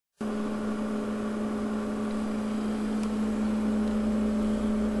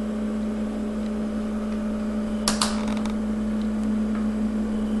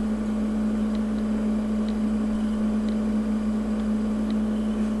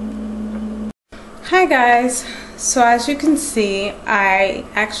Hi guys, so as you can see, I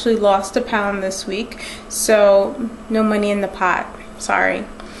actually lost a pound this week, so no money in the pot, sorry.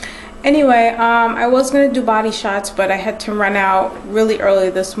 Anyway, I was gonna do body shots, but I had to run out really early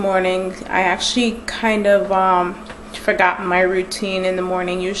this morning. I actually kind of forgot my routine in the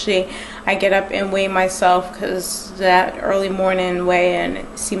morning. Usually I get up and weigh myself because that early morning weigh-in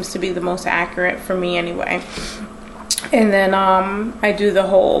seems to be the most accurate for me anyway. And then I do the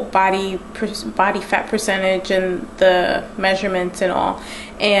whole body fat percentage and the measurements and all.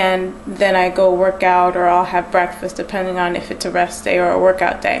 And then I go work out, or I'll have breakfast depending on if it's a rest day or a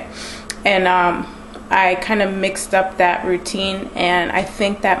workout day. And I kind of mixed up that routine, and I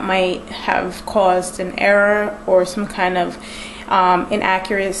think that might have caused an error or some kind of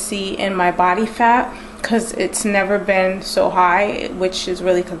inaccuracy in my body fat, because it's never been so high, which is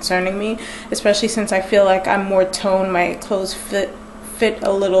really concerning me, especially since I feel like I'm more toned. My clothes fit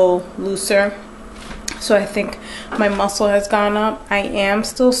a little looser, so I think my muscle has gone up. I am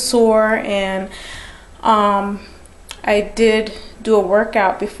still sore, and I did do a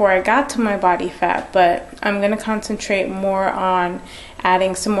workout before I got to my body fat, but I'm going to concentrate more on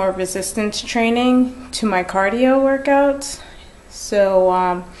adding some more resistance training to my cardio workouts.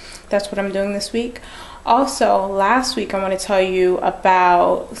 So that's what I'm doing this week. Also, last week I want to tell you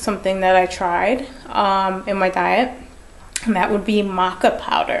about something that I tried in my diet, and that would be maca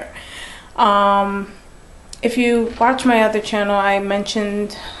powder. If you watch my other channel, I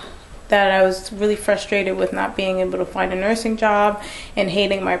mentioned that I was really frustrated with not being able to find a nursing job and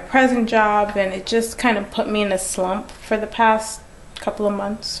hating my present job, and it just kind of put me in a slump for the past couple of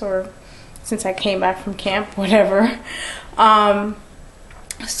months, or since I came back from camp, whatever.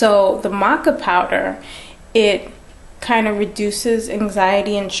 So the maca powder, it kind of reduces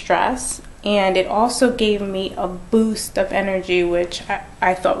anxiety and stress, and it also gave me a boost of energy, which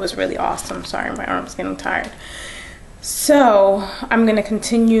I thought was really awesome. Sorry, my arm's getting tired. So I'm going to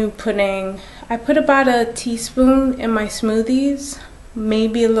continue putting, I put about a teaspoon in my smoothies,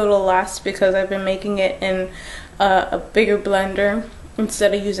 maybe a little less because I've been making it in a bigger blender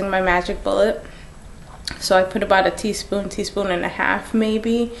instead of using my magic bullet. So I put about a teaspoon and a half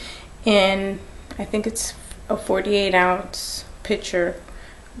maybe, and I think it's a 48-ounce pitcher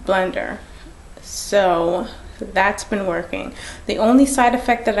blender. So that's been working. The only side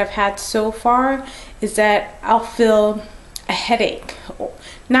effect that I've had so far is that I'll feel a headache.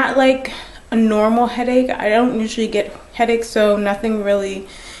 Not like a normal headache. I don't usually get headaches, so nothing really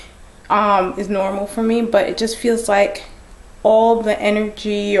is normal for me, but it just feels like all the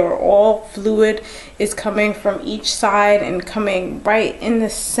energy or all fluid is coming from each side and coming right in the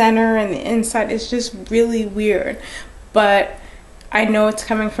center and the inside. It's just really weird, but I know it's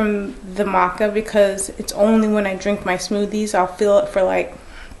coming from the maca because it's only when I drink my smoothies I'll feel it for like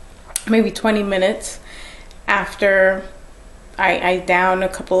maybe 20 minutes after I down a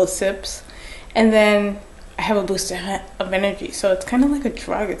couple of sips, and then I have a boost of energy. So it's kind of like a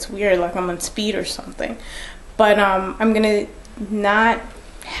drug. It's weird, like I'm on speed or something. But I'm gonna not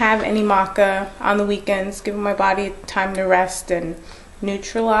have any maca on the weekends, giving my body time to rest and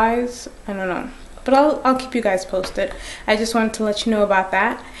neutralize. I don't know, but I'll keep you guys posted. I just wanted to let you know about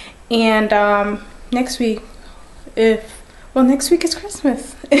that. And next week, next week is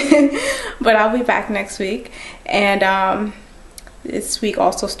Christmas, but I'll be back next week. And this week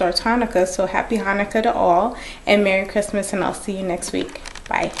also starts Hanukkah, so happy Hanukkah to all, and Merry Christmas, and I'll see you next week.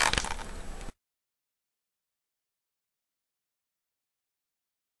 Bye.